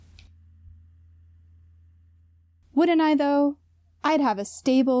Wouldn't I, though? I'd have a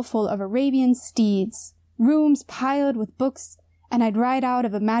stable full of Arabian steeds, rooms piled with books, and I'd ride out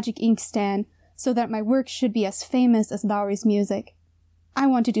of a magic inkstand so that my work should be as famous as Lowry's music. I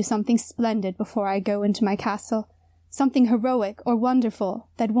want to do something splendid before I go into my castle, something heroic or wonderful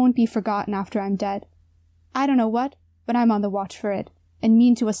that won't be forgotten after I'm dead. I don't know what, but I'm on the watch for it, and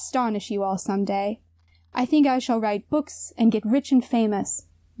mean to astonish you all some day. I think I shall write books and get rich and famous.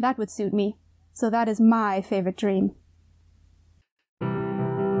 That would suit me. So that is my favorite dream.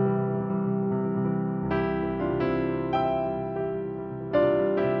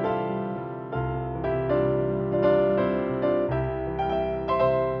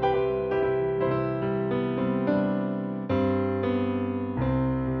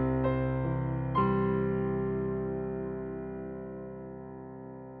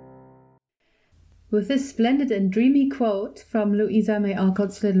 With this splendid and dreamy quote from Louisa May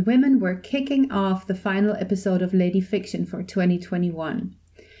Alcott's Little Women, we're kicking off the final episode of Lady Fiction for 2021.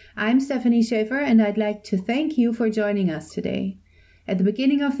 I'm Stephanie Schaefer, and I'd like to thank you for joining us today. At the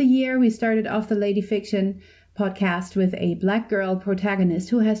beginning of the year, we started off the Lady Fiction podcast with a Black girl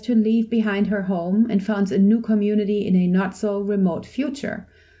protagonist who has to leave behind her home and founds a new community in a not-so-remote future.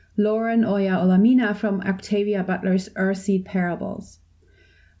 Lauren Oya Olamina from Octavia Butler's Earthseed Parables.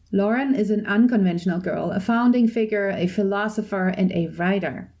 Lauren is an unconventional girl, a founding figure, a philosopher, and a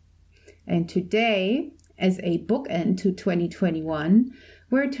writer. And today, as a bookend to 2021,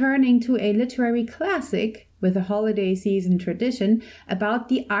 we're turning to a literary classic with a holiday season tradition about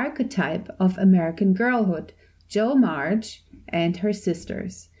the archetype of American girlhood, Jo March and her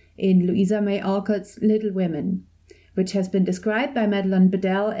sisters, in Louisa May Alcott's Little Women, which has been described by Madeleine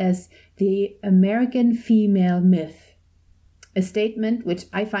Bedell as the American female myth. A statement which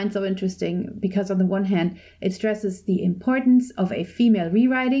I find so interesting because on the one hand, it stresses the importance of a female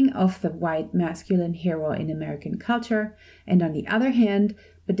rewriting of the white masculine hero in American culture, and on the other hand,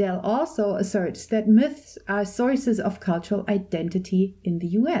 Bedell also asserts that myths are sources of cultural identity in the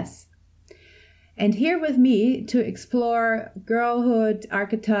US. And here with me to explore girlhood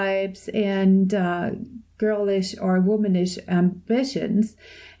archetypes and girlish or womanish ambitions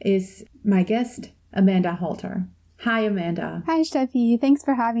is my guest, Amanda Halter. Hi, Amanda. Hi, Steffi. Thanks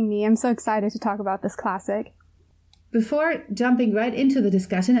for having me. I'm so excited to talk about this classic. Before jumping right into the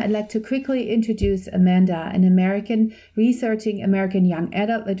discussion, I'd like to quickly introduce Amanda, an American researching American young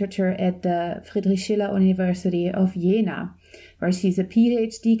adult literature at the Friedrich Schiller University of Jena, where she's a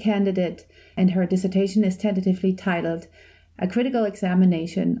PhD candidate, and her dissertation is tentatively titled A Critical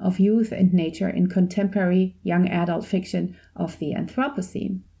Examination of Youth and Nature in Contemporary Young Adult Fiction of the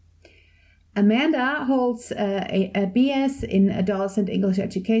Anthropocene. Amanda holds a BS in Adolescent English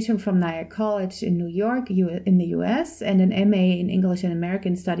Education from Nyack College in New York, in the US, and an MA in English and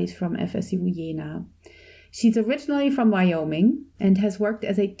American Studies from FSU Jena. She's originally from Wyoming and has worked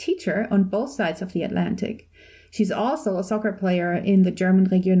as a teacher on both sides of the Atlantic. She's also a soccer player in the German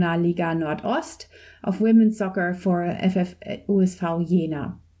Regionalliga Nordost of women's soccer for FFUSV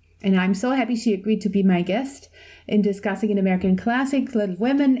Jena. And I'm so happy she agreed to be my guest in discussing an American classic, Little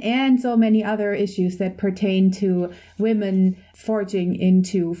Women, and so many other issues that pertain to women forging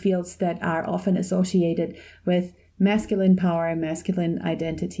into fields that are often associated with masculine power, masculine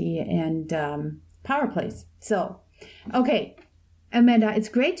identity, and power plays. So, okay, Amanda, it's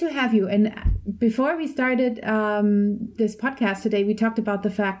great to have you. And before we started this podcast today, we talked about the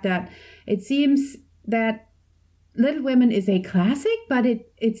fact that it seems that Little Women is a classic, but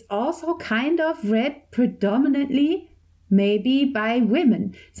it's also kind of read predominantly maybe by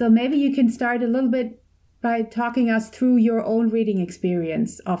women. So maybe you can start a little bit by talking us through your own reading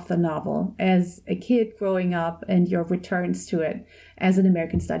experience of the novel as a kid growing up and your returns to it as an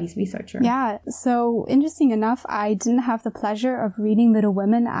American Studies researcher. Yeah, so interesting enough, I didn't have the pleasure of reading Little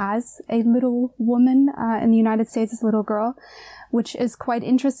Women as a little woman in the United States as a little girl, which is quite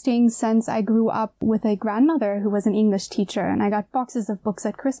interesting since I grew up with a grandmother who was an English teacher, and I got boxes of books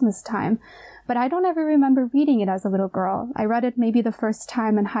at Christmas time. But I don't ever remember reading it as a little girl. I read it maybe the first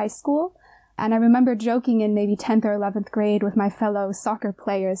time in high school, and I remember joking in maybe 10th or 11th grade with my fellow soccer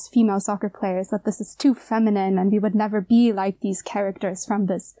players, female soccer players, that this is too feminine and we would never be like these characters from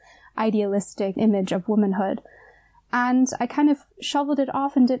this idealistic image of womanhood. And I kind of shoveled it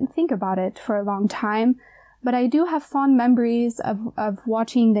off and didn't think about it for a long time. But I do have fond memories of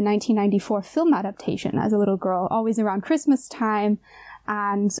watching the 1994 film adaptation as a little girl, always around Christmas time,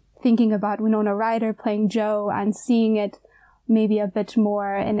 and thinking about Winona Ryder playing Jo and seeing it maybe a bit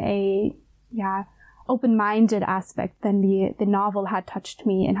more in a, open-minded aspect than the novel had touched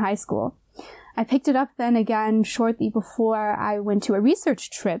me in high school. I picked it up then again shortly before I went to a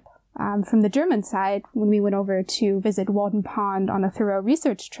research trip from the German side when we went over to visit Walden Pond on a thorough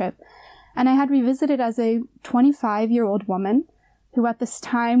research trip. And I had revisited as a 25-year-old woman who at this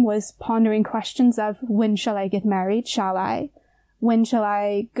time was pondering questions of, when shall I get married? Shall I? When shall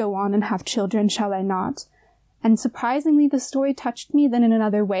I go on and have children? Shall I not? And surprisingly, the story touched me then in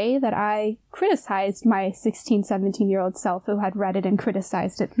another way, that I criticized my 16, 17-year-old self who had read it and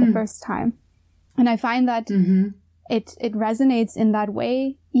criticized it the first time. And I find that it resonates in that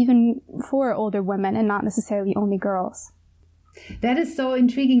way, even for older women and not necessarily only girls. That is so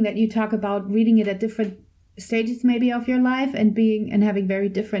intriguing that you talk about reading it at different stages maybe of your life and having very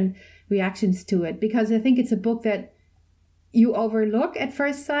different reactions to it, because I think it's a book that you overlook at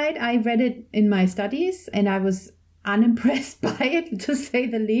first sight. I read it in my studies and I was unimpressed by it, to say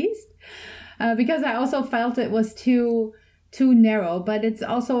the least, because I also felt it was too narrow. But it's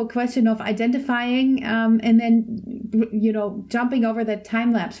also a question of identifying and then, jumping over that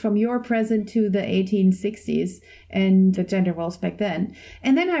time lapse from your present to the 1860s and the gender roles back then.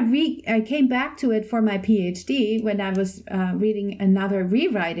 And then I came back to it for my PhD when I was reading another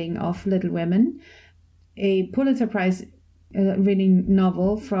rewriting of Little Women, a Pulitzer Prize reading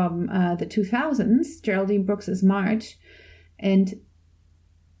novel from the 2000s, Geraldine Brooks's March. And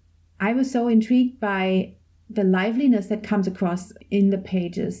I was so intrigued by the liveliness that comes across in the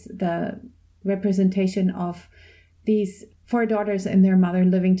pages, the representation of these four daughters and their mother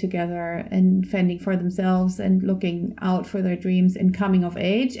living together and fending for themselves and looking out for their dreams and coming of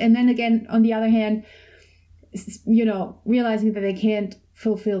age. And then again, on the other hand, realizing that they can't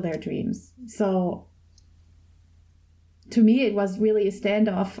fulfill their dreams. So to me, it was really a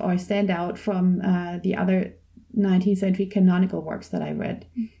standout from the other 19th century canonical works that I read.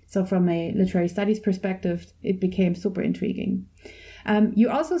 So from a literary studies perspective, it became super intriguing. You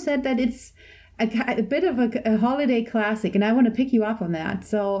also said that it's a bit of a holiday classic, and I want to pick you up on that.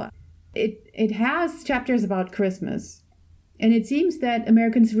 So it has chapters about Christmas, and it seems that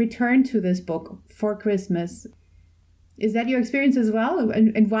Americans return to this book for Christmas. Is that your experience as well?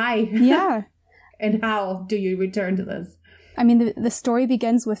 And why? Yeah. And how do you return to this? I mean, the story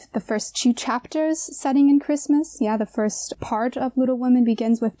begins with the first 2 chapters setting in Christmas. Yeah, the first part of Little Women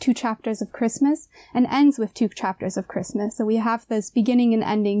begins with 2 chapters of Christmas and ends with 2 chapters of Christmas. So we have this beginning and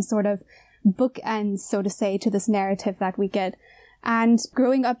ending sort of bookends, so to say, to this narrative that we get. And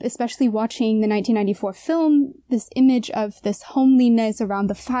growing up, especially watching the 1994 film, this image of this homeliness around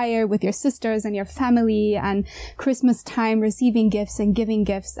the fire with your sisters and your family, and Christmas time receiving gifts and giving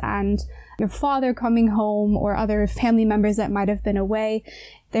gifts, and your father coming home or other family members that might have been away.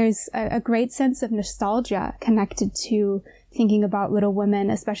 There's a great sense of nostalgia connected to thinking about Little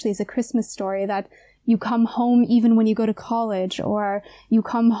Women, especially as a Christmas story, that you come home even when you go to college, or you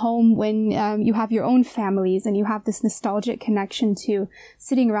come home when you have your own families, and you have this nostalgic connection to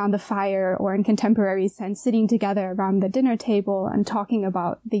sitting around the fire, or in contemporary sense, sitting together around the dinner table and talking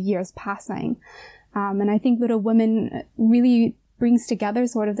about the years passing. And I think Little Women really brings together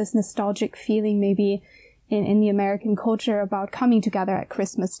sort of this nostalgic feeling maybe in the American culture about coming together at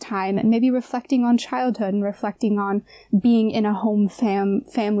Christmas time, and maybe reflecting on childhood and reflecting on being in a home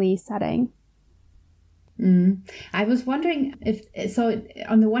family setting. I was wondering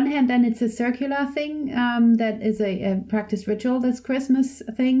on the one hand, then it's a circular thing that is a practice ritual, this Christmas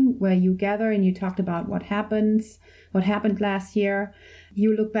thing, where you gather and you talked about what happened last year.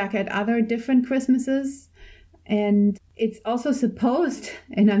 You look back at other different Christmases, and it's also supposed,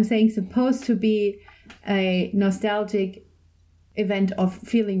 and I'm saying supposed, to be a nostalgic event of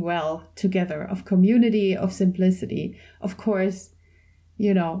feeling well together, of community, of simplicity. Of course,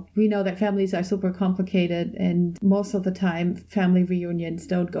 we know that families are super complicated, and most of the time family reunions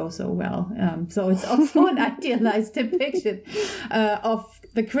don't go so well. So it's also an idealized depiction of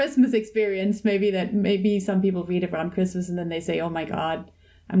the Christmas experience, maybe some people read around Christmas and then they say, oh my God,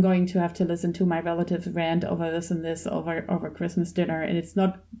 I'm going to have to listen to my relatives rant over this and this over Christmas dinner. And it's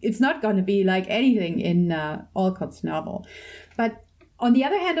not going to be like anything in Alcott's novel. But on the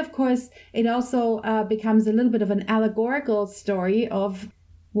other hand, of course, it also becomes a little bit of an allegorical story of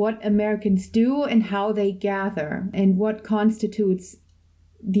what Americans do and how they gather and what constitutes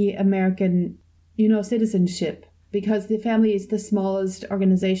the American, citizenship. Because the family is the smallest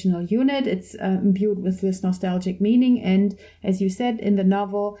organizational unit, it's imbued with this nostalgic meaning. And as you said in the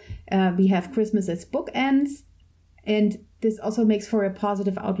novel, we have Christmas as bookends. And this also makes for a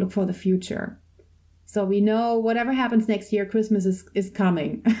positive outlook for the future. So we know whatever happens next year, Christmas is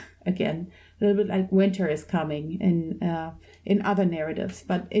coming again. A little bit like winter is coming in other narratives.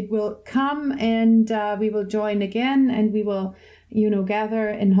 But it will come, and we will join again, and we will, gather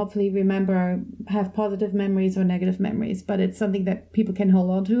and hopefully remember, have positive memories or negative memories, but it's something that people can hold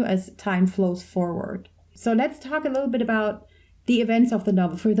on to as time flows forward. So let's talk a little bit about the events of the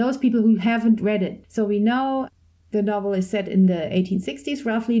novel for those people who haven't read it. So we know the novel is set in the 1860s,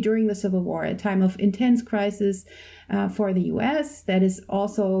 roughly during the Civil War, a time of intense crisis for the U.S. that is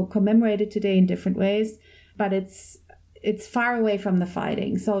also commemorated today in different ways, but it's far away from the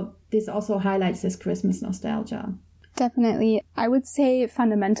fighting. So this also highlights this Christmas nostalgia. Definitely. I would say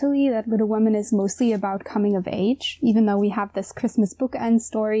fundamentally that Little Women is mostly about coming of age. Even though we have this Christmas bookend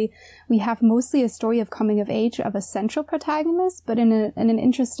story, we have mostly a story of coming of age of a central protagonist, but in an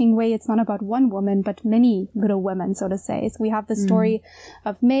interesting way, it's not about one woman, but many little women, so to say. So we have the story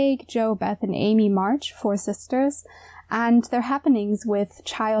of Meg, Jo, Beth, and Amy March, 4 sisters, and their happenings with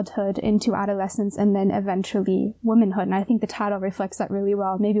childhood into adolescence and then eventually womanhood. And I think the title reflects that really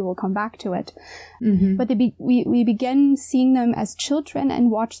well. Maybe we'll come back to it. Mm-hmm. But we begin seeing them as children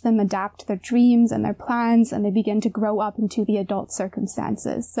and watch them adapt their dreams and their plans, and they begin to grow up into the adult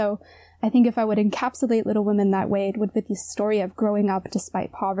circumstances. So I think if I would encapsulate Little Women that way, it would be the story of growing up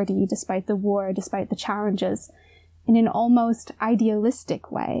despite poverty, despite the war, despite the challenges, in an almost idealistic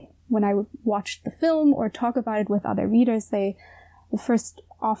way. When I watched the film or talk about it with other readers, the first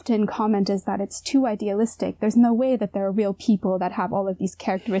often comment is that it's too idealistic. There's no way that there are real people that have all of these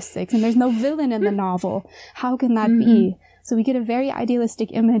characteristics, and there's no villain in the novel. How can that be? So we get a very idealistic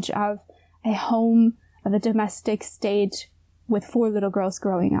image of a home, of a domestic state with 4 little girls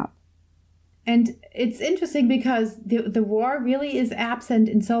growing up. And it's interesting because the war really is absent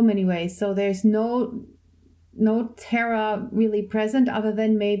in so many ways. So there's no terror really present other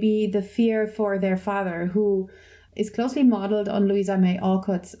than maybe the fear for their father, who is closely modeled on Louisa May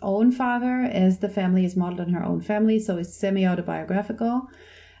Alcott's own father, as the family is modeled on her own family, so it's semi-autobiographical.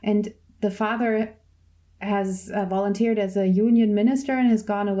 And the father has volunteered as a union minister and has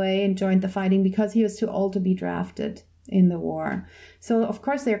gone away and joined the fighting because he was too old to be drafted in the war. So of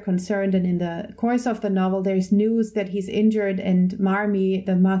course they're concerned, and in the course of the novel there's news that he's injured, and Marmee,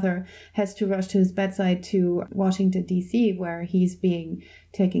 the mother, has to rush to his bedside to Washington, D.C., where he's being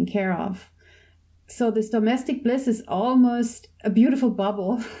taken care of. So this domestic bliss is almost a beautiful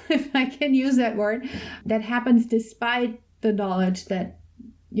bubble, if I can use that word, that happens despite the knowledge that,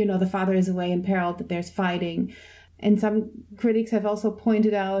 the father is away in peril, that there's fighting. And some critics have also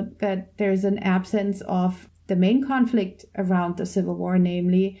pointed out that there's an absence of the main conflict around the Civil War,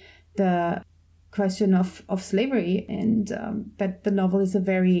 namely the question of slavery, and that the novel is a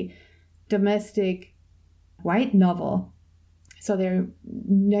very domestic white novel. So there are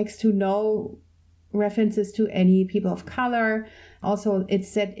next to no references to any people of color. Also, it's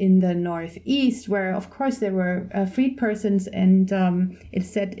set in the Northeast, where, of course, there were freed persons, and it's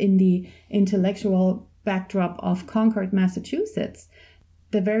set in the intellectual backdrop of Concord, Massachusetts.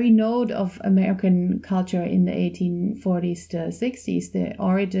 The very node of American culture in the 1840s to 60s, the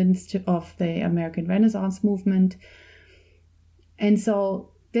origins of the American Renaissance movement. And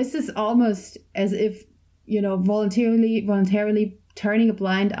so this is almost as if, voluntarily turning a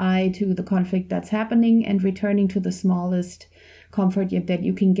blind eye to the conflict that's happening and returning to the smallest comfort that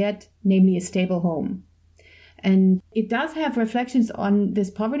you can get, namely a stable home. And it does have reflections on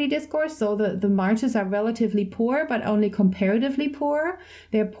this poverty discourse. So the Marches are relatively poor, but only comparatively poor.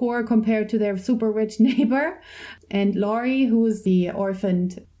 They're poor compared to their super rich neighbor. And Laurie, who's the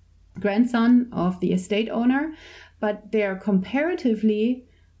orphaned grandson of the estate owner, but they're comparatively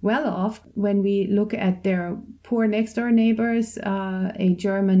well off when we look at their poor next door neighbors, a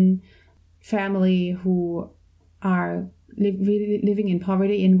German family who are living in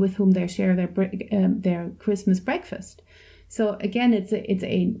poverty and with whom they share their Christmas breakfast. So again, it's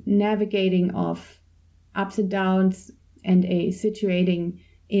a navigating of ups and downs and a situating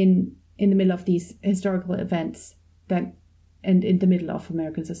in the middle of these historical events and in the middle of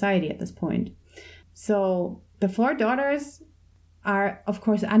American society at this point. So the 4 daughters are, of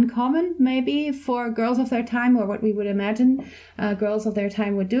course, uncommon maybe for girls of their time, or what we would imagine girls of their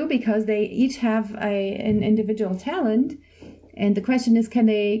time would do, because they each have an individual talent. And the question is, can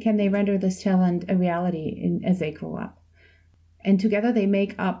they render this talent a reality as they grow up? And together they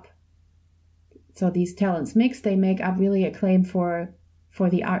make up, so these talents mixed, they make up really a claim for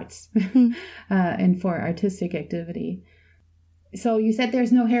the arts and for artistic activity. So you said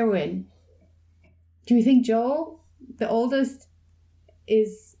there's no heroine. Do you think Jo, the oldest,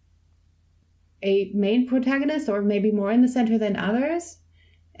 is a main protagonist, or maybe more in the center than others?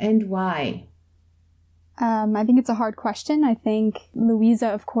 And why? I think it's a hard question. I think Louisa,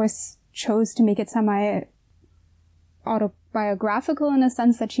 of course, chose to make it semi-autobiographical in a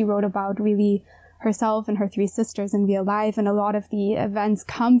sense that she wrote about really herself and her 3 sisters in real life. And a lot of the events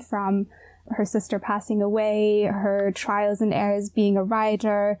come from her sister passing away, her trials and errors being a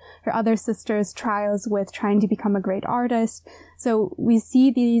writer, her other sister's trials with trying to become a great artist. So we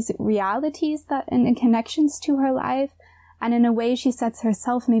see these realities that and connections to her life. And in a way, she sets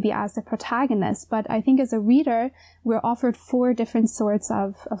herself maybe as the protagonist. But I think as a reader, we're offered 4 different sorts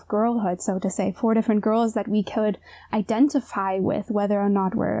of girlhood, so to say, 4 different girls that we could identify with, whether or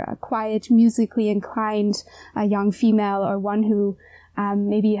not we're a quiet, musically inclined young female, or one who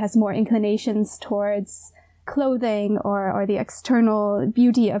maybe has more inclinations towards clothing or the external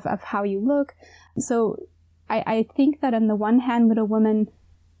beauty of how you look. So I think that on the one hand, Little Women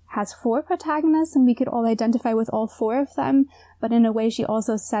has 4 protagonists, and we could all identify with all 4 of them. But in a way, she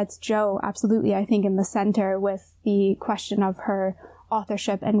also sets Jo absolutely, I think, in the center with the question of her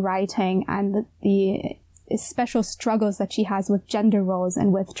authorship and writing and the special struggles that she has with gender roles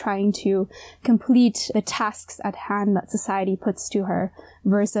and with trying to complete the tasks at hand that society puts to her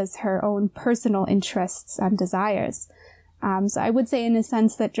versus her own personal interests and desires. So I would say in a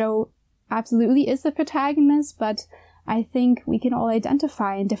sense that Jo absolutely is the protagonist, but I think we can all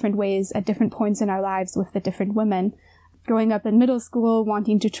identify in different ways at different points in our lives with the different women. Growing up in middle school,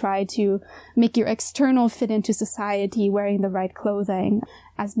 wanting to try to make your external fit into society, wearing the right clothing,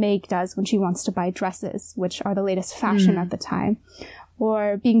 as Meg does when she wants to buy dresses, which are the latest fashion at the time.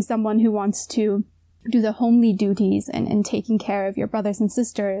 Or being someone who wants to do the homely duties and taking care of your brothers and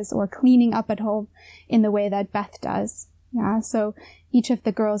sisters, or cleaning up at home in the way that Beth does. Yeah, so each of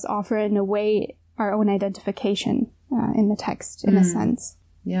the girls offer in a way our own identification in the text, in a sense.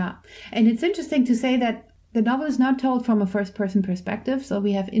 Yeah. And it's interesting to say that the novel is not told from a first-person perspective, so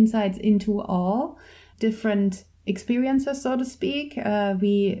we have insights into all different experiences, so to speak.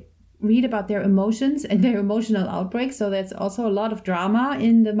 We read about their emotions and their emotional outbreaks, so there's also a lot of drama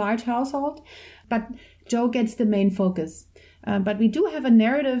in the March household. But Jo gets the main focus. But we do have a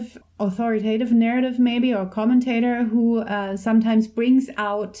narrative, authoritative narrative maybe, or commentator who sometimes brings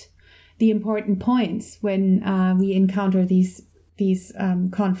out the important points when we encounter these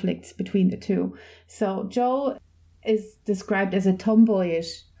conflicts between the two. So Jo is described as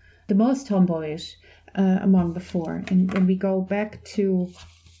the most tomboyish among the 4. And when we go back to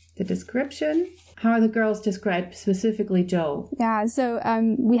the description, how are the girls described, specifically Jo? Yeah, so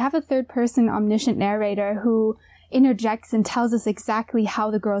we have a third-person omniscient narrator who interjects and tells us exactly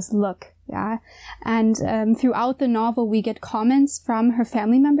how the girls look. Yeah. And throughout the novel, we get comments from her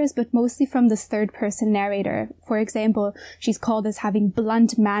family members, but mostly from this third-person narrator. For example, she's called as having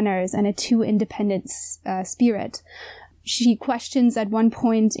blunt manners and a too independent spirit. She questions at one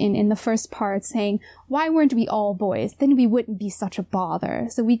point in the first part saying, why weren't we all boys? Then we wouldn't be such a bother.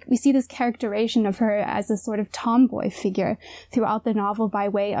 So we see this characterization of her as a sort of tomboy figure throughout the novel by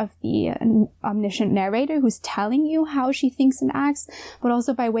way of the omniscient narrator who's telling you how she thinks and acts, but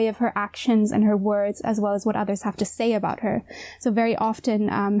also by way of her actions and her words, as well as what others have to say about her. So very often,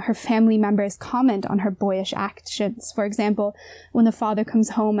 her family members comment on her boyish actions. For example, when the father comes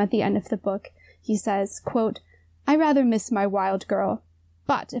home at the end of the book, he says, quote, I rather miss my wild girl,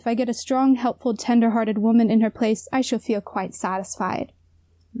 but if I get a strong, helpful, tender-hearted woman in her place, I shall feel quite satisfied.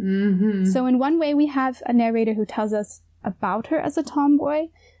 Mm-hmm. So in one way, we have a narrator who tells us about her as a tomboy.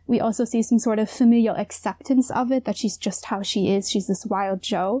 We also see some sort of familial acceptance of it, that she's just how she is. She's this wild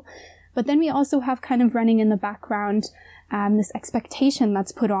Jo. But then we also have kind of running in the background this expectation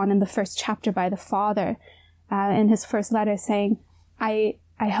that's put on in the first chapter by the father in his first letter saying,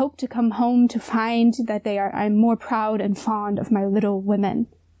 I hope to come home to find that I'm more proud and fond of my little women.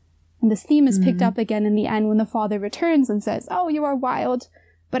 And this theme is picked up again in the end when the father returns and says, oh, you are wild,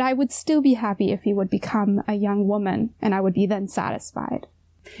 but I would still be happy if you would become a young woman, and I would be then satisfied.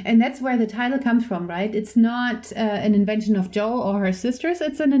 And that's where the title comes from, right? It's not an invention of Jo or her sisters.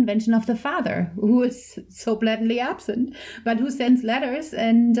 It's an invention of the father, who is so blatantly absent, but who sends letters,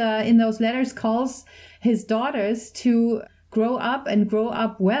 and in those letters calls his daughters to grow up and grow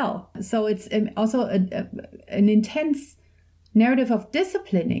up well. So it's also an intense narrative of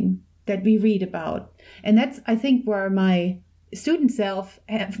disciplining that we read about. And that's, I think, where my student self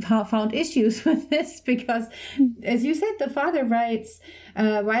found issues with this, because, as you said, the father writes,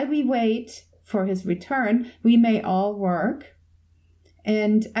 while we wait for his return, we may all work.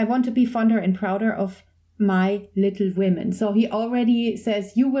 And I want to be fonder and prouder of my little women. So he already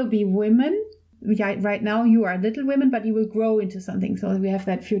says, you will be women. Right now you are little women, but you will grow into something. So we have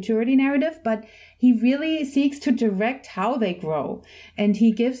that futurity narrative, but he really seeks to direct how they grow. And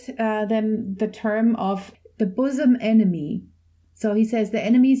he gives them the term of the bosom enemy. So he says the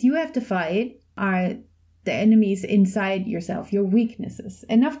enemies you have to fight are the enemies inside yourself, your weaknesses.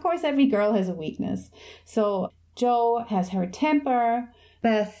 And of course, every girl has a weakness. So Jo has her temper.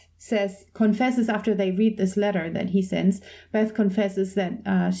 Beth confesses after they read this letter that he sends. Beth confesses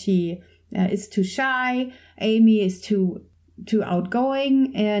that she is too shy. Amy is too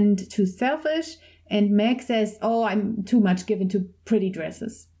outgoing and too selfish. And Meg says, oh, I'm too much given to pretty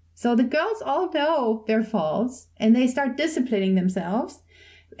dresses. So the girls all know their faults and they start disciplining themselves,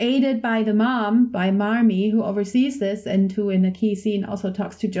 aided by the mom, by Marmee, who oversees this and who in a key scene also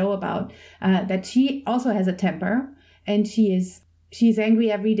talks to Jo about that she also has a temper and she's angry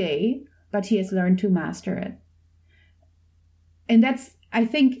every day, but she has learned to master it. And that's, I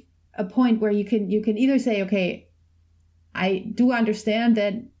think, a point where you can either say, okay, I do understand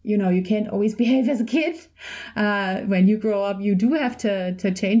that, you can't always behave as a kid. When you grow up, you do have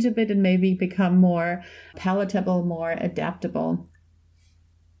to change a bit and maybe become more palatable, more adaptable.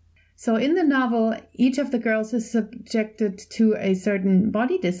 So in the novel, each of the girls is subjected to a certain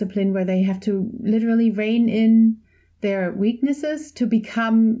body discipline where they have to literally rein in their weaknesses to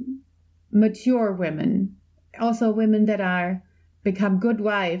become mature women. Also women that become good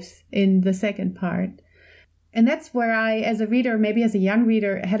wives in the second part. And that's where I, as a reader, maybe as a young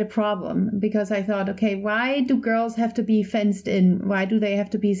reader, had a problem because I thought, okay, why do girls have to be fenced in? Why do they have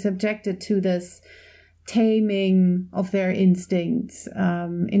to be subjected to this taming of their instincts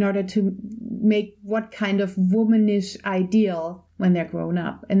in order to make what kind of womanish ideal when they're grown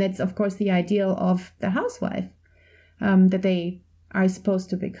up? And that's, of course, the ideal of the housewife that they are supposed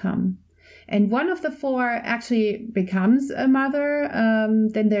to become. And one of the four actually becomes a mother.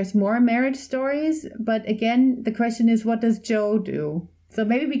 Then there's more marriage stories. But again, the question is, what does Jo do? So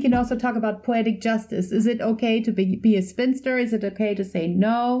maybe we can also talk about poetic justice. Is it okay to be a spinster? Is it okay to say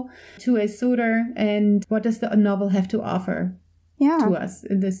no to a suitor? And what does the novel have to offer to us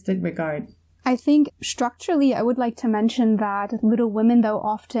in this regard? I think structurally, I would like to mention that Little Women, though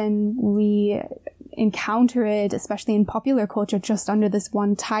often we encounter it, especially in popular culture, just under this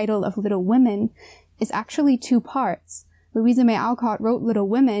one title of Little Women, is actually two parts. Louisa May Alcott wrote Little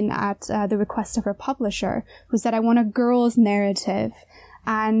Women at the request of her publisher, who said, I want a girl's narrative.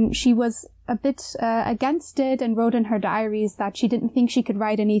 And she was a bit against it and wrote in her diaries that she didn't think she could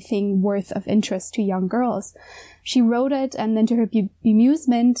write anything worth of interest to young girls. She wrote it, and then to her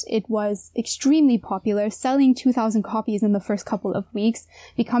bemusement, it was extremely popular, selling 2,000 copies in the first couple of weeks,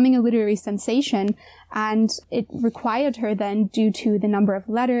 becoming a literary sensation. And it required her then, due to the number of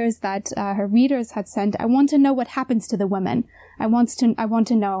letters that her readers had sent, I want to know what happens to the women. I want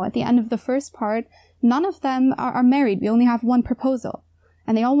to know. At the end of the first part, none of them are married. We only have one proposal.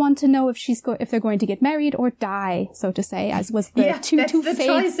 And they all want to know if they're going to get married or die, so to say, as was the two fates.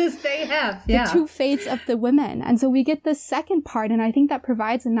 Choices they have. The two fates of the women. And so we get the second part, and I think that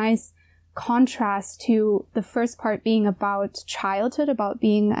provides a nice contrast to the first part being about childhood, about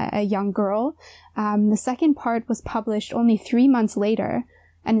being a young girl. The second part was published only 3 months later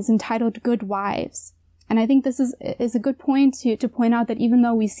and is entitled Good Wives. And I think this is a good point to point out that even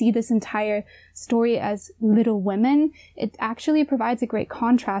though we see this entire story as Little Women, it actually provides a great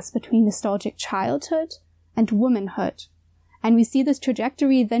contrast between nostalgic childhood and womanhood. And we see this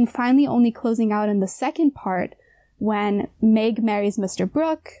trajectory then finally only closing out in the second part when Meg marries Mr.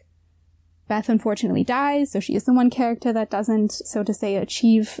 Brooke. Beth unfortunately dies, so she is the one character that doesn't, so to say,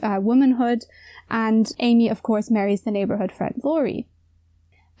 achieve womanhood. And Amy, of course, marries the neighborhood friend Laurie.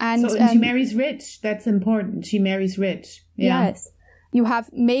 And she marries rich. That's important. She marries rich. Yeah. Yes. You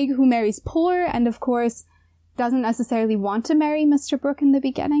have Meg who marries poor and, of course, doesn't necessarily want to marry Mr. Brooke in the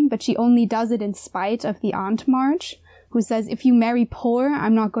beginning, but she only does it in spite of the Aunt March, who says, if you marry poor,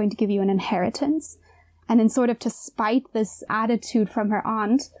 I'm not going to give you an inheritance. And in sort of to spite this attitude from her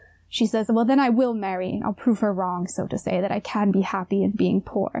aunt, she says, well, then I will marry. I'll prove her wrong, so to say, that I can be happy in being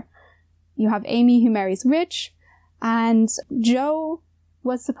poor. You have Amy who marries rich, and Jo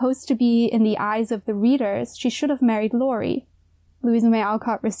was supposed to be, in the eyes of the readers, she should have married Laurie. Louisa May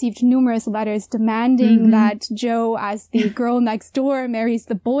Alcott received numerous letters demanding that Jo, as the girl next door, marries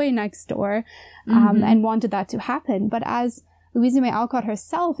the boy next door, and wanted that to happen. But as Louisa May Alcott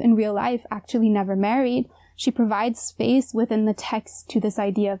herself in real life actually never married, she provides space within the text to this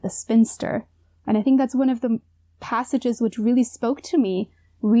idea of the spinster. And I think that's one of the passages which really spoke to me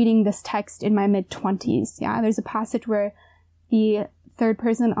reading this text in my mid-20s. Yeah, there's a passage where the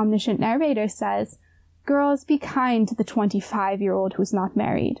third-person omniscient narrator says, girls, be kind to the 25-year-old who's not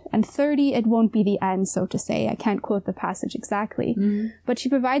married. And 30, it won't be the end, so to say. I can't quote the passage exactly. But she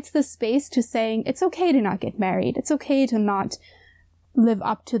provides the space to saying, it's okay to not get married. It's okay to not live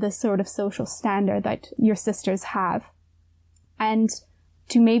up to this sort of social standard that your sisters have. And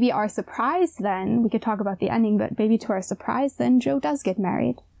to maybe our surprise then, we could talk about the ending, but maybe to our surprise then, Jo does get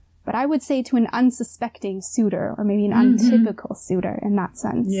married. But I would say to an unsuspecting suitor, or maybe an untypical suitor in that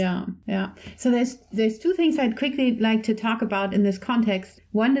sense. Yeah. So there's two things I'd quickly like to talk about in this context.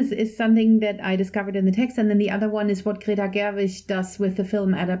 One is something that I discovered in the text, and then the other one is what Greta Gerwig does with the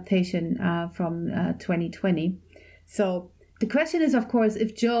film adaptation from 2020. So the question is, of course,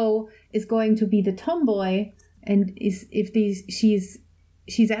 if Jo is going to be the tomboy, and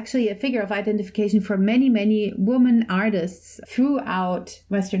she's actually a figure of identification for many, many women artists throughout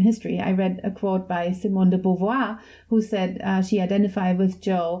Western history. I read a quote by Simone de Beauvoir, who said she identified with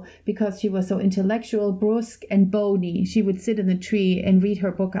Jo because she was so intellectual, brusque, and bony. She would sit in the tree and read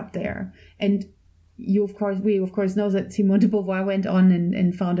her book up there. And we of course know that Simone de Beauvoir went on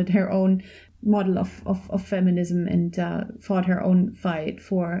and founded her own model of feminism and fought her own fight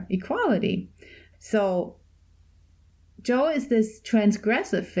for equality. So Jo is this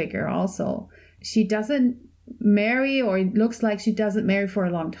transgressive figure also. She doesn't marry, or it looks like she doesn't marry for a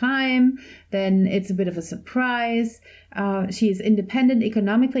long time. Then it's a bit of a surprise. She is independent,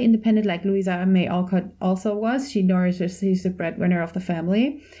 economically independent, like Louisa May Alcott also was. She's the breadwinner of the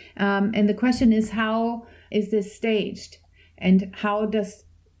family. And the question is, how is this staged? And how does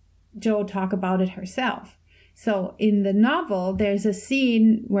Jo talk about it herself? So in the novel, there's a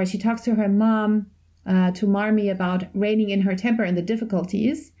scene where she talks to her mom, to Marmee, about reining in her temper and the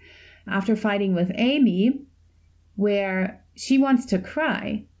difficulties after fighting with Amy, where she wants to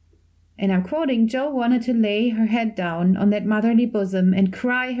cry. And I'm quoting, Jo wanted to lay her head down on that motherly bosom and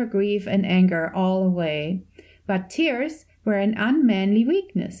cry her grief and anger all away. But tears were an unmanly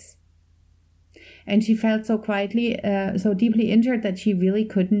weakness. And she felt so deeply injured that she really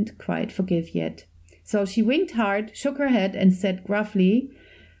couldn't quite forgive yet. So she winked hard, shook her head, and said gruffly,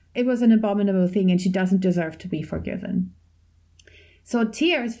 it was an abominable thing and she doesn't deserve to be forgiven. So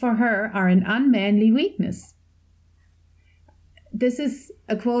tears for her are an unmanly weakness. This is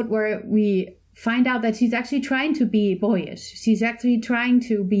a quote where we find out that she's actually trying to be boyish. She's actually trying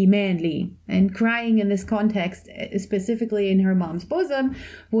to be manly, and crying in this context, specifically in her mom's bosom,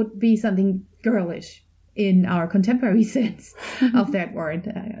 would be something girlish in our contemporary sense of that word,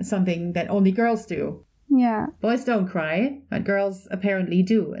 something that only girls do. Yeah. Boys don't cry, but girls apparently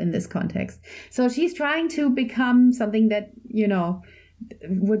do in this context. So she's trying to become something that,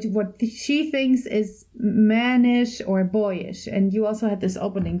 what she thinks is mannish or boyish. And you also had this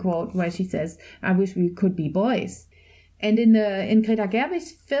opening quote where she says, I wish we could be boys. And in Greta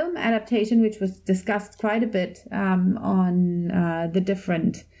Gerwig's film adaptation, which was discussed quite a bit on the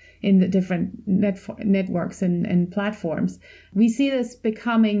different networks and platforms, we see this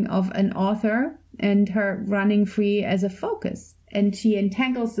becoming of an author and her running free as a focus. And she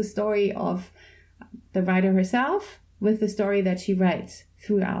entangles the story of the writer herself with the story that she writes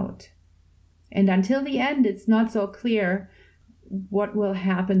throughout. And until the end, it's not so clear what will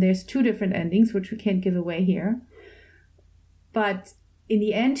happen. There's two different endings, which we can't give away here. But in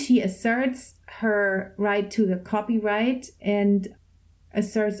the end, she asserts her right to the copyright and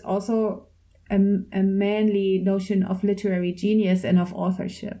asserts also a manly notion of literary genius and of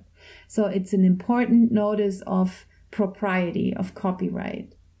authorship. So it's an important notice of propriety, of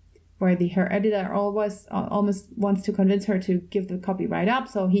copyright, where her editor almost wants to convince her to give the copyright up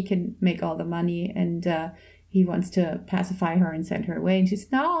so he can make all the money, and he wants to pacify her and send her away. And she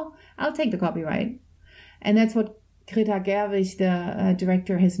says, no, I'll take the copyright. And that's what Greta Gerwig, the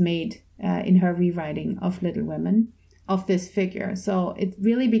director, has made in her rewriting of Little Women, of this figure. So it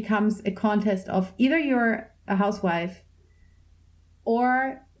really becomes a contest of either you're a housewife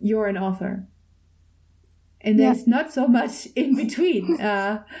or you're an author. And there's not so much in between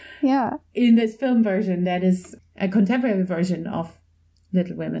in this film version that is a contemporary version of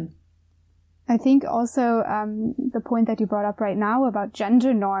Little Women. I think also the point that you brought up right now about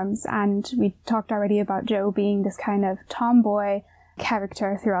gender norms, and we talked already about Jo being this kind of tomboy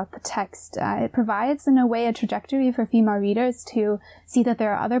character throughout the text. It provides, in a way, a trajectory for female readers to see that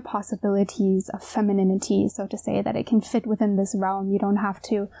there are other possibilities of femininity, so to say, that it can fit within this realm. You don't have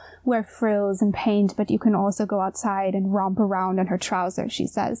to wear frills and paint, but you can also go outside and romp around in her trousers, she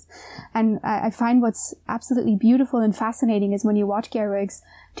says. And I find what's absolutely beautiful and fascinating is when you watch Gerwig's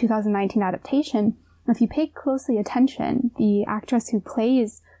 2019 adaptation, if you pay closely attention, the actress who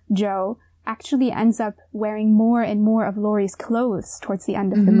plays Jo actually ends up wearing more and more of Laurie's clothes towards the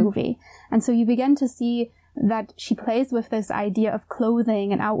end of the movie. And so you begin to see that she plays with this idea of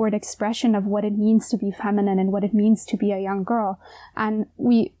clothing and outward expression of what it means to be feminine and what it means to be a young girl. And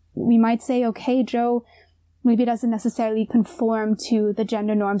we might say, okay, Jo maybe doesn't necessarily conform to the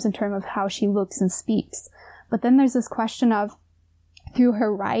gender norms in terms of how she looks and speaks. But then there's this question of, through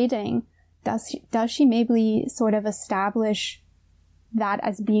her writing, does she maybe sort of establish that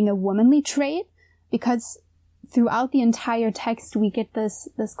as being a womanly trait? Because throughout the entire text, we get this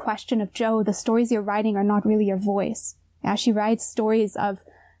question of, Jo, the stories you're writing are not really your voice. Yeah, she writes stories of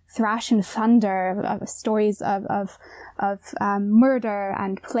thrash and thunder, of stories of murder,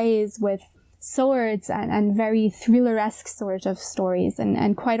 and plays with swords and very thriller-esque sort of stories.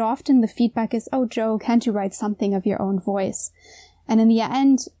 And quite often the feedback is, oh, Jo, can't you write something of your own voice? And in the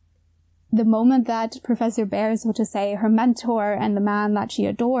end, the moment that Professor Bhaer, so to say, her mentor and the man that she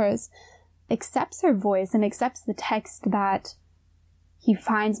adores, accepts her voice and accepts the text that he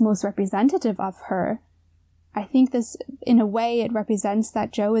finds most representative of her, I think this, in a way, it represents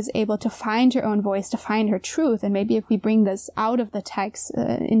that Jo is able to find her own voice, to find her truth. And maybe if we bring this out of the text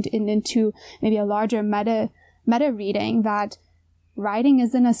into maybe a larger meta reading, that writing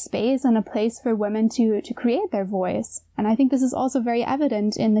is in a space and a place for women to create their voice. And I think this is also very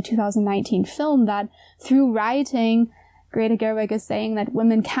evident in the 2019 film, that through writing, Greta Gerwig is saying that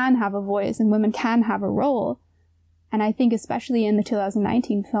women can have a voice and women can have a role. And I think especially in the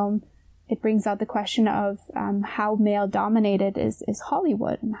 2019 film, it brings out the question of how male-dominated is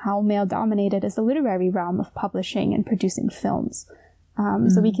Hollywood, and how male-dominated is the literary realm of publishing and producing films.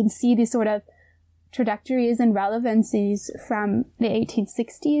 So we can see these sort of trajectories and relevancies from the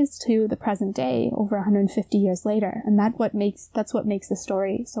 1860s to the present day, over 150 years later. And that's what makes the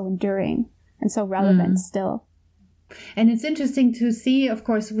story so enduring and so relevant still. And it's interesting to see, of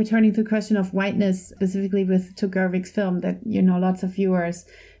course, returning to the question of whiteness, specifically to Gerwig's film, that, lots of viewers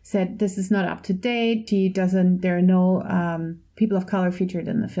said this is not up to date. There are no people of color featured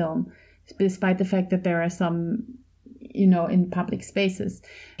in the film, despite the fact that there are some, in public spaces.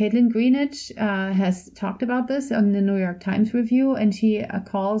 Caitlin Greenidge has talked about this on the New York Times review, and she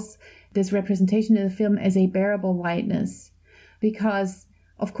calls this representation in the film as a bearable whiteness. Because,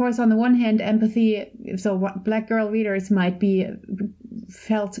 of course, on the one hand, empathy, so what Black girl readers might feel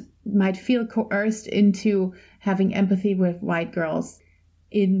coerced into having empathy with white girls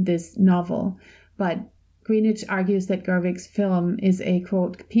in this novel. But Greenidge argues that Gerwig's film is a,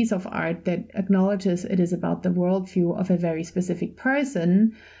 quote, piece of art that acknowledges it is about the worldview of a very specific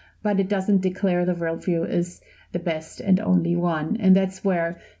person, but it doesn't declare the worldview is the best and only one. And that's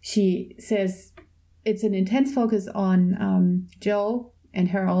where she says it's an intense focus on Jo and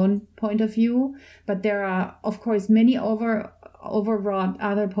her own point of view, but there are, of course, many overwrought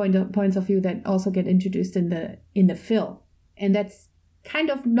other points of view that also get introduced in the film. And that's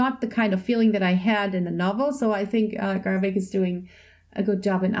kind of not the kind of feeling that I had in the novel. So I think Gerwig is doing a good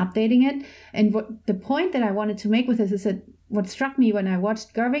job in updating it. And the point that I wanted to make with this is that what struck me when I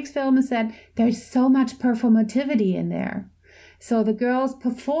watched Gerwig's film is that there's so much performativity in there. So the girls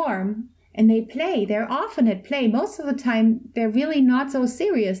perform and they play. They're often at play. Most of the time, they're really not so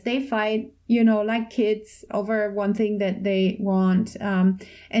serious. They fight, like kids over one thing that they want. And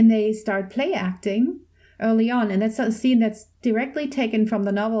they start play acting early on. And that's a scene that's directly taken from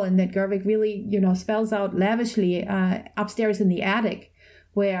the novel, and that Gerwig really, spells out lavishly upstairs in the attic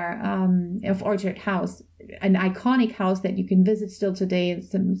of Orchard House, an iconic house that you can visit still today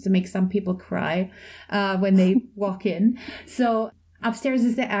to make some people cry when they walk in. So upstairs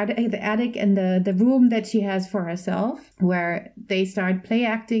is the attic and the room that she has for herself, where they start play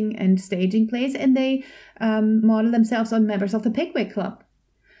acting and staging plays, and they model themselves on members of the Pickwick Club.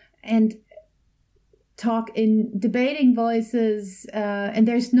 And talk in debating voices, and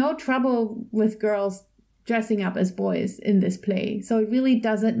there's no trouble with girls dressing up as boys in this play. So it really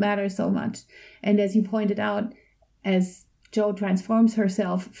doesn't matter so much. And as you pointed out, as Jo transforms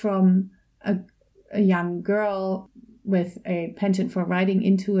herself from a young girl with a penchant for writing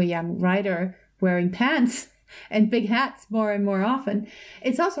into a young writer wearing pants and big hats more and more often,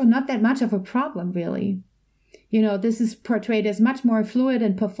 it's also not that much of a problem, really. This is portrayed as much more fluid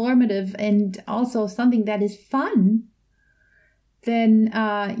and performative, and also something that is fun than,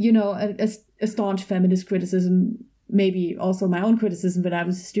 a staunch feminist criticism, maybe also my own criticism when I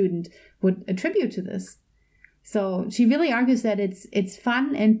was a student, would attribute to this. So she really argues that it's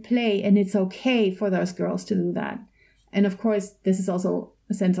fun and play, and it's okay for those girls to do that. And of course, this is also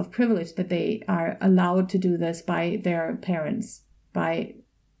a sense of privilege that they are allowed to do this by their parents, by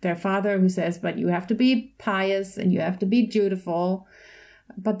their father, who says, but you have to be pious and you have to be dutiful.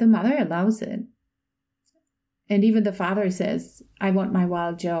 But the mother allows it. And even the father says, I want my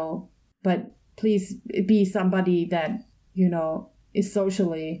wild Jo, but please be somebody that, is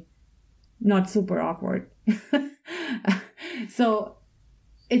socially not super awkward. So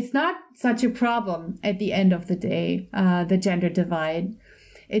it's not such a problem at the end of the day, the gender divide.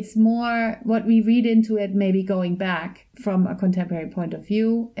 It's more what we read into it, maybe going back from a contemporary point of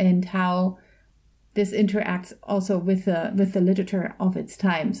view, and how this interacts also with the literature of its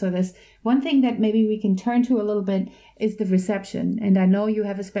time. So there's one thing that maybe we can turn to a little bit is the reception. And I know you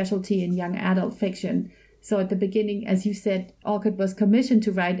have a specialty in young adult fiction. So at the beginning, as you said, Alcott was commissioned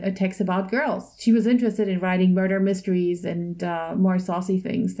to write a text about girls. She was interested in writing murder mysteries and more saucy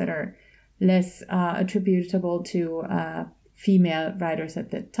things that are less attributable to female writers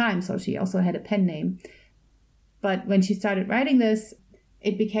at the time. So she also had a pen name. But when she started writing this,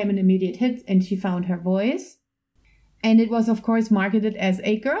 it became an immediate hit and she found her voice. And it was, of course, marketed as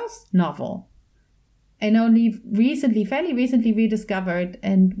a girls' novel. And only fairly recently rediscovered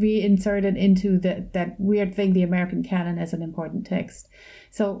and reinserted into that weird thing, the American canon, as an important text.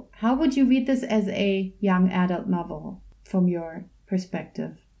 So how would you read this as a young adult novel from your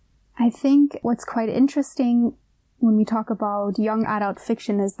perspective? I think what's quite interesting when we talk about young adult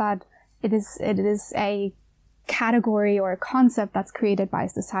fiction is that it is a category or a concept that's created by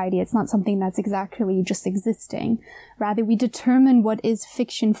society. It's not something that's exactly just existing. Rather, we determine what is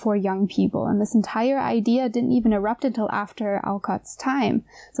fiction for young people. And this entire idea didn't even erupt until after Alcott's time.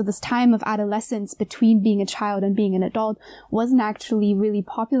 So this time of adolescence between being a child and being an adult wasn't actually really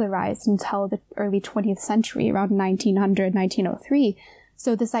popularized until the early 20th century, around 1900, 1903.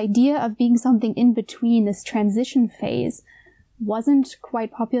 So this idea of being something in between, this transition phase, wasn't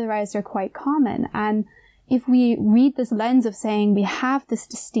quite popularized or quite common. And if we read this lens of saying we have this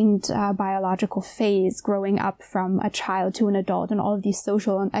distinct biological phase growing up from a child to an adult and all of these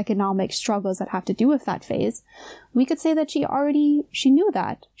social and economic struggles that have to do with that phase, we could say that she knew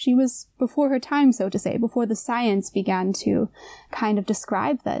that. She was before her time, so to say, before the science began to kind of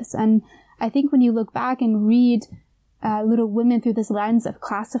describe this. And I think when you look back and read Little Women through this lens of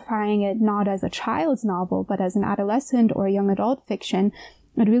classifying it not as a child's novel, but as an adolescent or young adult fiction,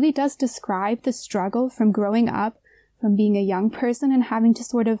 it really does describe the struggle from growing up, from being a young person and having to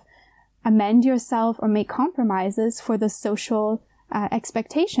sort of amend yourself or make compromises for the social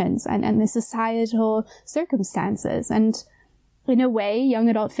expectations and the societal circumstances. And in a way, young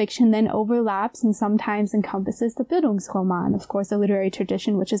adult fiction then overlaps and sometimes encompasses the Bildungsroman, of course, a literary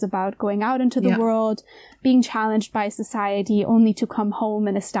tradition which is about going out into the world, being challenged by society only to come home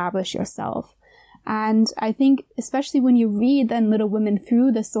and establish yourself. And I think, especially when you read then Little Women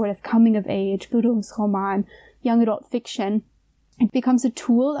through this sort of coming of age, Bildungsroman, young adult fiction, it becomes a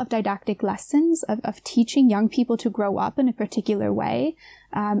tool of didactic lessons, of teaching young people to grow up in a particular way,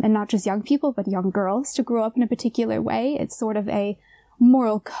 and not just young people, but young girls to grow up in a particular way. It's sort of a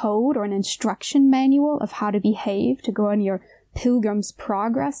moral code or an instruction manual of how to behave, to go on your pilgrim's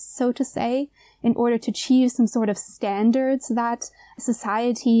progress, so to say, in order to achieve some sort of standards that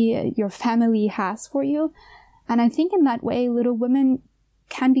society, your family has for you. And I think in that way, Little Women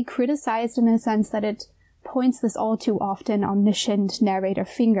can be criticized in a sense that it points this all too often omniscient narrator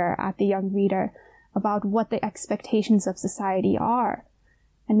finger at the young reader about what the expectations of society are.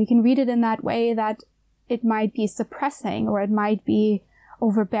 And we can read it in that way that it might be suppressing or it might be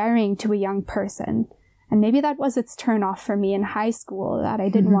overbearing to a young person. And maybe that was its turn off for me in high school, that I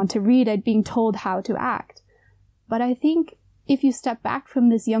didn't want to read it, being told how to act. But I think if you step back from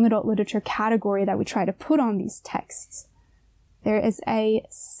this young adult literature category that we try to put on these texts, there is a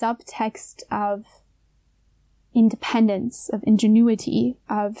subtext of independence, of ingenuity,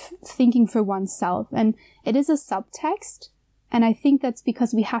 of thinking for oneself. And it is a subtext. And I think that's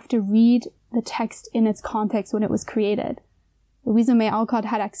because we have to read the text in its context when it was created. Louisa May Alcott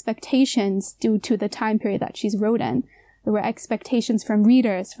had expectations due to the time period that she's wrote in. There were expectations from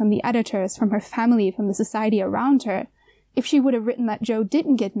readers, from the editors, from her family, from the society around her. If she would have written that Jo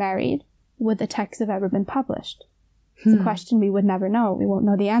didn't get married, would the text have ever been published? It's a question we would never know. We won't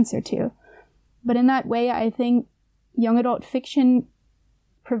know the answer to. But in that way, I think young adult fiction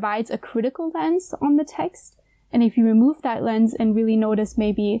provides a critical lens on the text. And if you remove that lens and really notice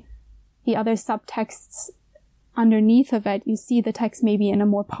maybe the other subtexts underneath of it, you see the text maybe in a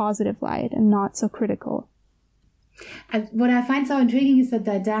more positive light and not so critical. And what I find so intriguing is the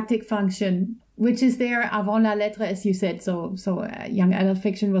didactic function, which is there avant la lettre, as you said. So young adult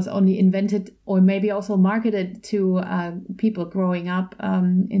fiction was only invented or maybe also marketed to people growing up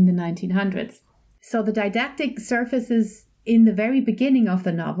in the 1900s. So the didactic surfaces in the very beginning of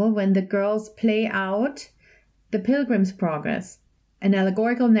the novel when the girls play out the Pilgrim's Progress, an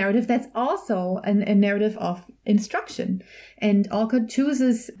allegorical narrative that's also a narrative of instruction. And Alcott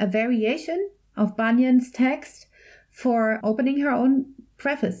chooses a variation of Bunyan's text for opening her own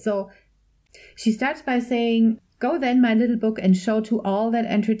preface. So she starts by saying, "Go then, my little book, and show to all that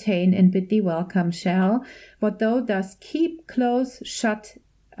entertain and bid thee welcome shall, what thou dost keep close shut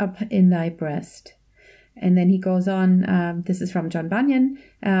up in thy breast. And then he goes on, this is from John Bunyan,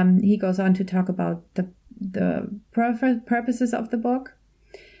 he goes on to talk about the purposes of the book.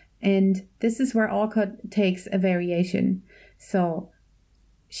 And this is where Alcott takes a variation. So,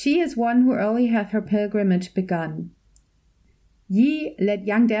 she is one who early hath her pilgrimage begun. Ye, let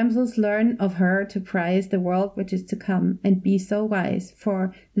young damsels learn of her to prize the world which is to come, and be so wise,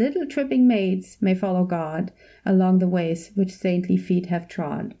 for little tripping maids may follow God along the ways which saintly feet have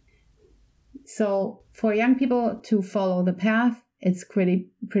trod. So, for young people to follow the path, it's pretty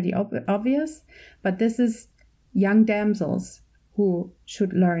obvious, but this is young damsels who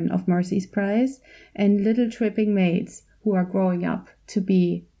should learn of mercy's prize, and little tripping maids who are growing up to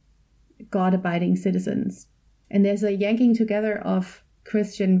be God-abiding citizens. And there's a yanking together of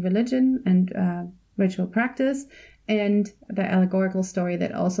Christian religion and ritual practice, and the allegorical story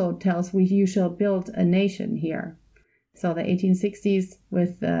that also tells you shall build a nation here. So the 1860s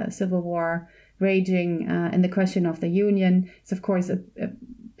with the Civil War raging and the question of the Union is, of course, a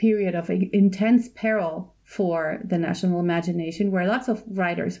period of intense peril for the national imagination, where lots of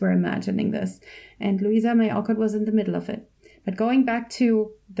writers were imagining this. And Louisa May Alcott was in the middle of it. But going back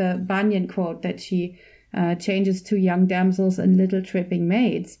to the Bunyan quote that she changes to young damsels and little tripping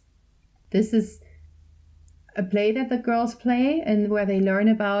maids, this is a play that the girls play and where they learn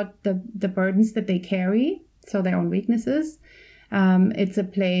about the burdens that they carry, so their own weaknesses. It's a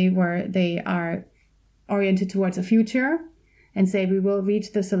play where they are oriented towards a future and say, we will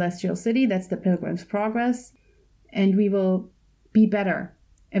reach the celestial city, that's the Pilgrim's Progress, and we will be better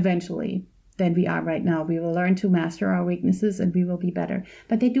eventually than we are right now. We will learn to master our weaknesses and we will be better.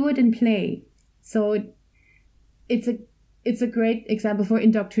 But they do it in play. So it's a great example for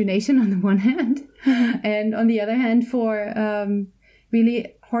indoctrination on the one hand, and on the other hand for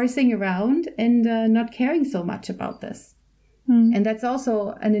really horsing around and not caring so much about this. And that's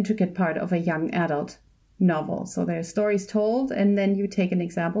also an intricate part of a young adult novel. So there are stories told, and then you take an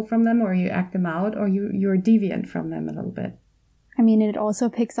example from them, or you act them out, or you're deviant from them a little bit. I mean, it also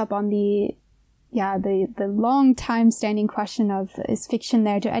picks up on the long time standing question of, is fiction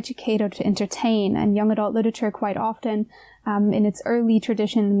there to educate or to entertain? And young adult literature quite often, in its early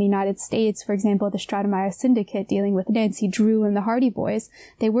tradition in the United States, for example, the Stratemeyer Syndicate dealing with Nancy Drew and the Hardy Boys,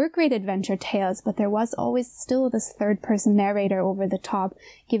 they were great adventure tales, but there was always still this third-person narrator over the top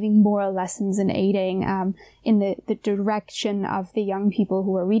giving moral lessons and aiding in the direction of the young people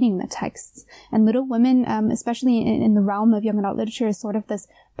who were reading the texts. And Little Women, especially in the realm of young adult literature, is sort of this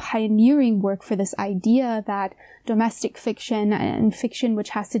pioneering work for this idea that domestic fiction and fiction which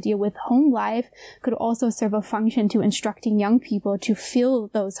has to deal with home life could also serve a function to instructing young people to fill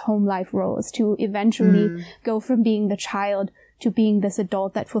those home life roles, to eventually go from being the child to being this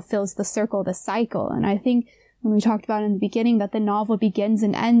adult that fulfills the circle, the cycle. And I think when we talked about in the beginning that the novel begins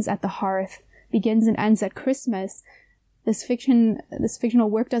and ends at the hearth, begins and ends at Christmas, this fictional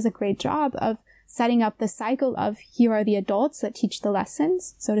work does a great job of setting up the cycle of, here are the adults that teach the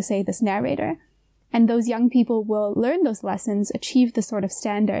lessons, so to say, this narrator, and those young people will learn those lessons, achieve the sort of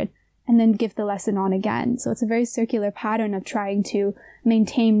standard, and then give the lesson on again. So it's a very circular pattern of trying to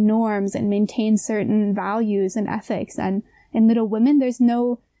maintain norms and maintain certain values and ethics. And in Little Women, there's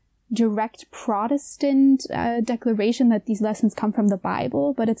no direct Protestant declaration that these lessons come from the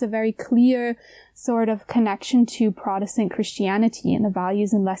Bible, but it's a very clear sort of connection to Protestant Christianity and the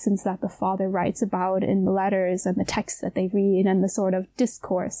values and lessons that the father writes about in the letters and the texts that they read and the sort of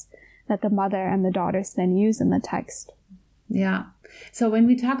discourse that the mother and the daughters then use in the text. Yeah. So when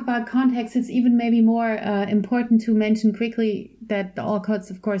we talk about context, it's even maybe more important to mention quickly that the Alcotts,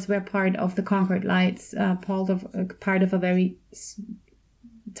 of course, were part of the Concord Lights, part of a very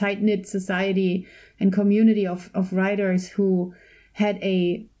tight-knit society and community of writers who had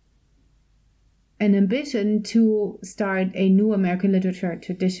an ambition to start a new American literature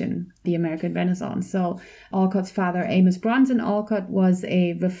tradition, the American Renaissance. So Alcott's father, Amos Bronson Alcott, was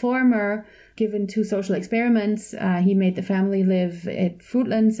a reformer given to social experiments. He made the family live at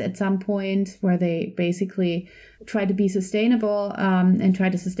Fruitlands at some point, where they basically tried to be sustainable and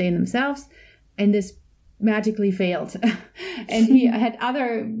tried to sustain themselves. And this magically failed. And he had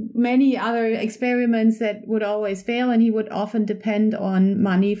many other experiments that would always fail, and he would often depend on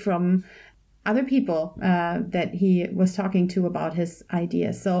money from other people that he was talking to about his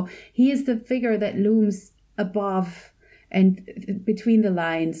ideas. So he is the figure that looms above and between the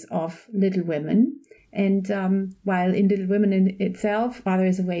lines of Little Women. And while in Little Women in itself, father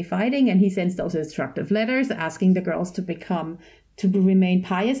is away fighting, and he sends those instructive letters asking the girls to remain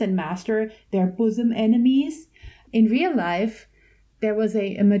pious and master their bosom enemies. In real life, there was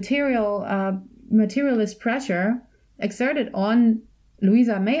a materialist pressure exerted on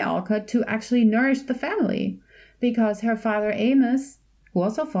Louisa May Alcott to actually nourish the family, because her father Amos, who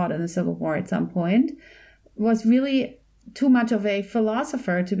also fought in the Civil War at some point, was really too much of a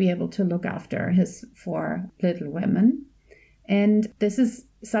philosopher to be able to look after his 4 little women. And this is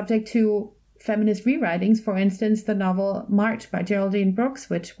subject to feminist rewritings. For instance, the novel March by Geraldine Brooks,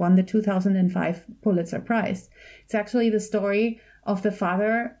 which won the 2005 Pulitzer Prize. It's actually the story of the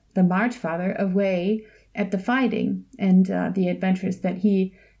father, the March father, away at the fighting and the adventures that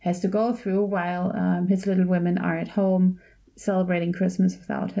he has to go through while his little women are at home celebrating Christmas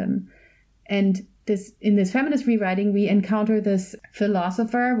without him. And in this feminist rewriting, we encounter this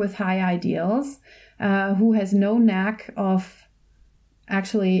philosopher with high ideals who has no knack of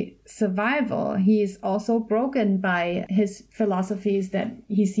actually survival. He is also broken by his philosophies that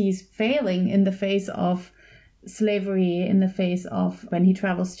he sees failing in the face of slavery, in the face of when he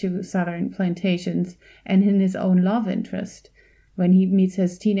travels to southern plantations, and in his own love interest, when he meets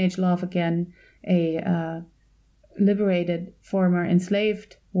his teenage love again, a liberated former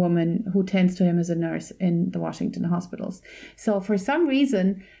enslaved woman who tends to him as a nurse in the Washington hospitals. So for some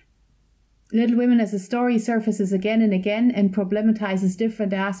reason, Little Women as a story surfaces again and again and problematizes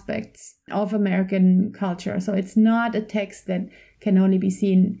different aspects of American culture. So it's not a text that can only be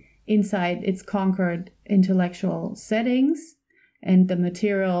seen inside its conquered intellectual settings and the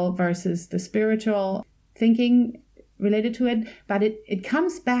material versus the spiritual thinking related to it, but it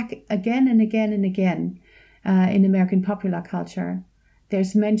comes back again and again and again in American popular culture.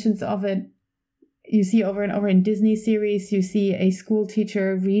 There's mentions of it. You see over and over in Disney series, you see a school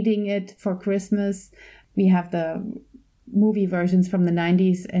teacher reading it for Christmas. We have the movie versions from the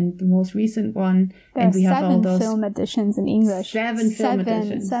 90s and the most recent one. There and we are have all those 7 film editions in English. 7 film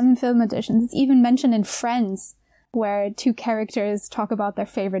editions. 7 film editions. It's even mentioned in Friends, where 2 characters talk about their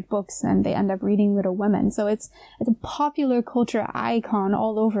favorite books and they end up reading Little Women. So it's a popular culture icon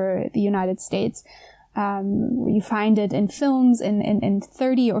all over the United States. You find it in films, in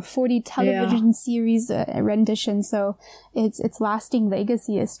 30 or 40 television series renditions. So its lasting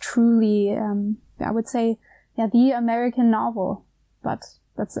legacy is truly, I would say, the American novel. But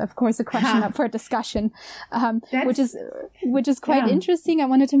that's of course a question up for discussion, which is quite interesting. I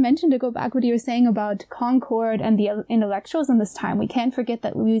wanted to mention, to go back what you were saying about Concord and the intellectuals in this time. We can't forget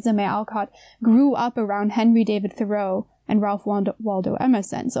that Louisa May Alcott grew up around Henry David Thoreau and Ralph Waldo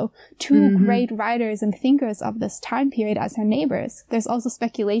Emerson. So 2 great writers and thinkers of this time period as her neighbors. There's also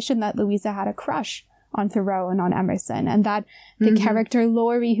speculation that Louisa had a crush on Thoreau and on Emerson, and that the character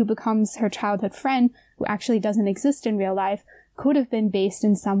Laurie, who becomes her childhood friend, who actually doesn't exist in real life, could have been based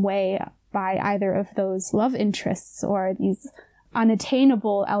in some way by either of those love interests or these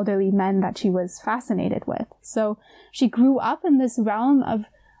unattainable elderly men that she was fascinated with. So she grew up in this realm of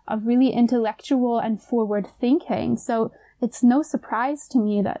really intellectual and forward thinking. So it's no surprise to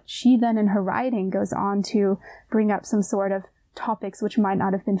me that she then in her writing goes on to bring up some sort of topics which might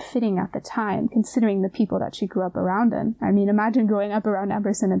not have been fitting at the time, considering the people that she grew up around in. I mean, imagine growing up around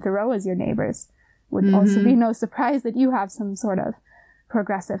Emerson and Thoreau as your neighbors. Would also be no surprise that you have some sort of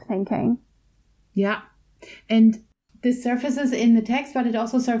progressive thinking. Yeah. And this surfaces in the text, but it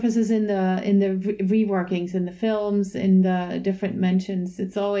also surfaces in the reworkings, in the films, in the different mentions.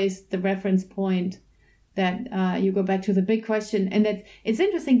 It's always the reference point that you go back to the big question. And that it's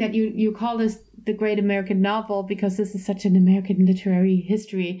interesting that you call this the Great American Novel, because this is such an American literary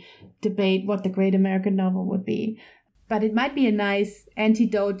history debate, what the Great American Novel would be. But it might be a nice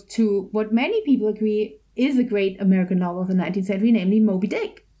antidote to what many people agree is a great American novel of the 19th century, namely Moby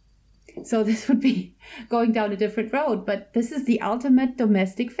Dick. So this would be going down a different road, but this is the ultimate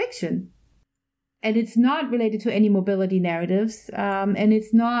domestic fiction. And it's not related to any mobility narratives, and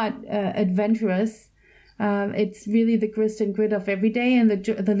it's not adventurous. It's really the grist and grit of every day and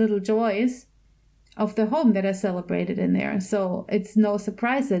the little joys of the home that are celebrated in there. So it's no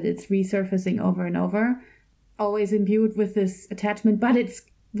surprise that it's resurfacing over and over, always imbued with this attachment, but it's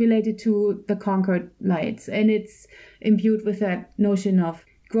related to the Concord Lights, and it's imbued with that notion of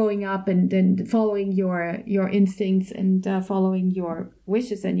growing up and following your instincts and following your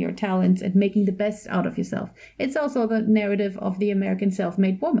wishes and your talents and making the best out of yourself. It's also the narrative of the American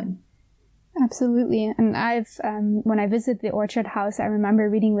self-made woman. Absolutely. And when I visit the Orchard House, I remember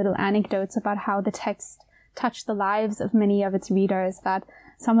reading little anecdotes about how the text touched the lives of many of its readers, that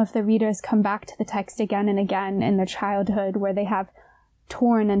some of the readers come back to the text again and again in their childhood, where they have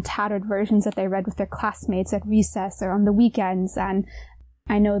torn and tattered versions that they read with their classmates at recess or on the weekends. And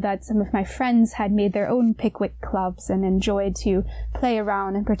I know that some of my friends had made their own Pickwick clubs and enjoyed to play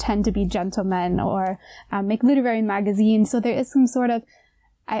around and pretend to be gentlemen or make literary magazines. So there is some sort of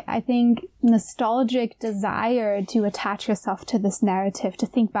I think nostalgic desire to attach yourself to this narrative, to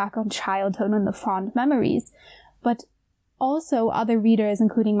think back on childhood and the fond memories. But also other readers,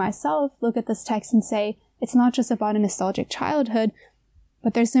 including myself, look at this text and say, it's not just about a nostalgic childhood,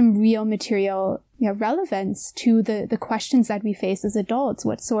 but there's some real material relevance to the questions that we face as adults.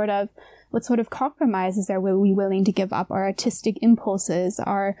 What sort of compromises are we willing to give up? Our artistic impulses,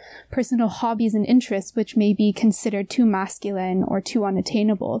 our personal hobbies and interests, which may be considered too masculine or too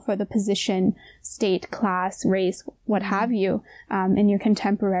unattainable for the position, state, class, race, what have you, in your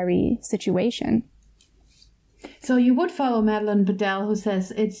contemporary situation. So you would follow Madeleine Badel, who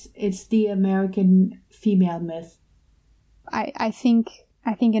says it's the American female myth. I think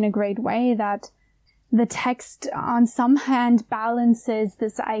in a great way that the text on some hand balances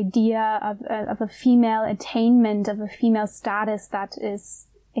this idea of a female attainment, of a female status that is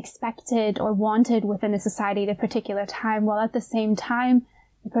expected or wanted within a society at a particular time, while at the same time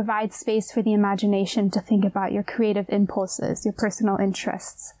it provides space for the imagination to think about your creative impulses, your personal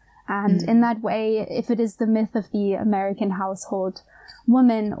interests. And in that way, if it is the myth of the American household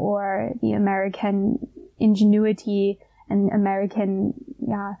woman or the American ingenuity and American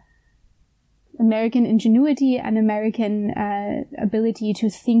ingenuity and American ability to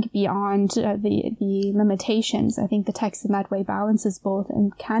think beyond the limitations, I think the text in that way balances both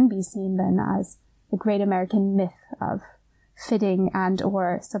and can be seen then as the great American myth of fitting and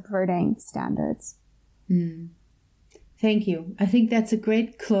or subverting standards. Thank you. I think that's a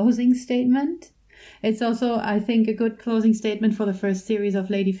great closing statement. It's also, I think, a good closing statement for the first series of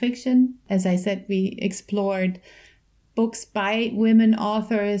Lady Fiction. As I said, we explored books by women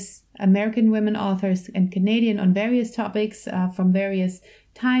authors, American women authors and Canadian, on various topics from various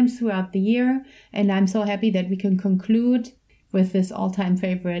times throughout the year. And I'm so happy that we can conclude with this all-time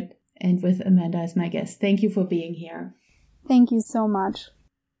favorite and with Amanda as my guest. Thank you for being here. Thank you so much.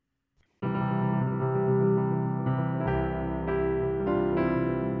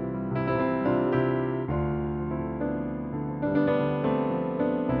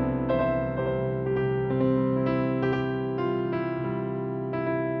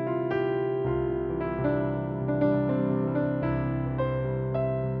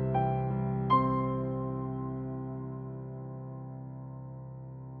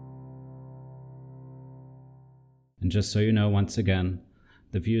 And just so you know, once again,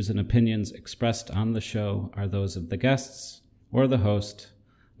 the views and opinions expressed on the show are those of the guests or the host,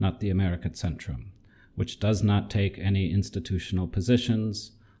 not the American Centrum, which does not take any institutional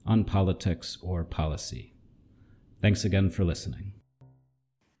positions on politics or policy. Thanks again for listening.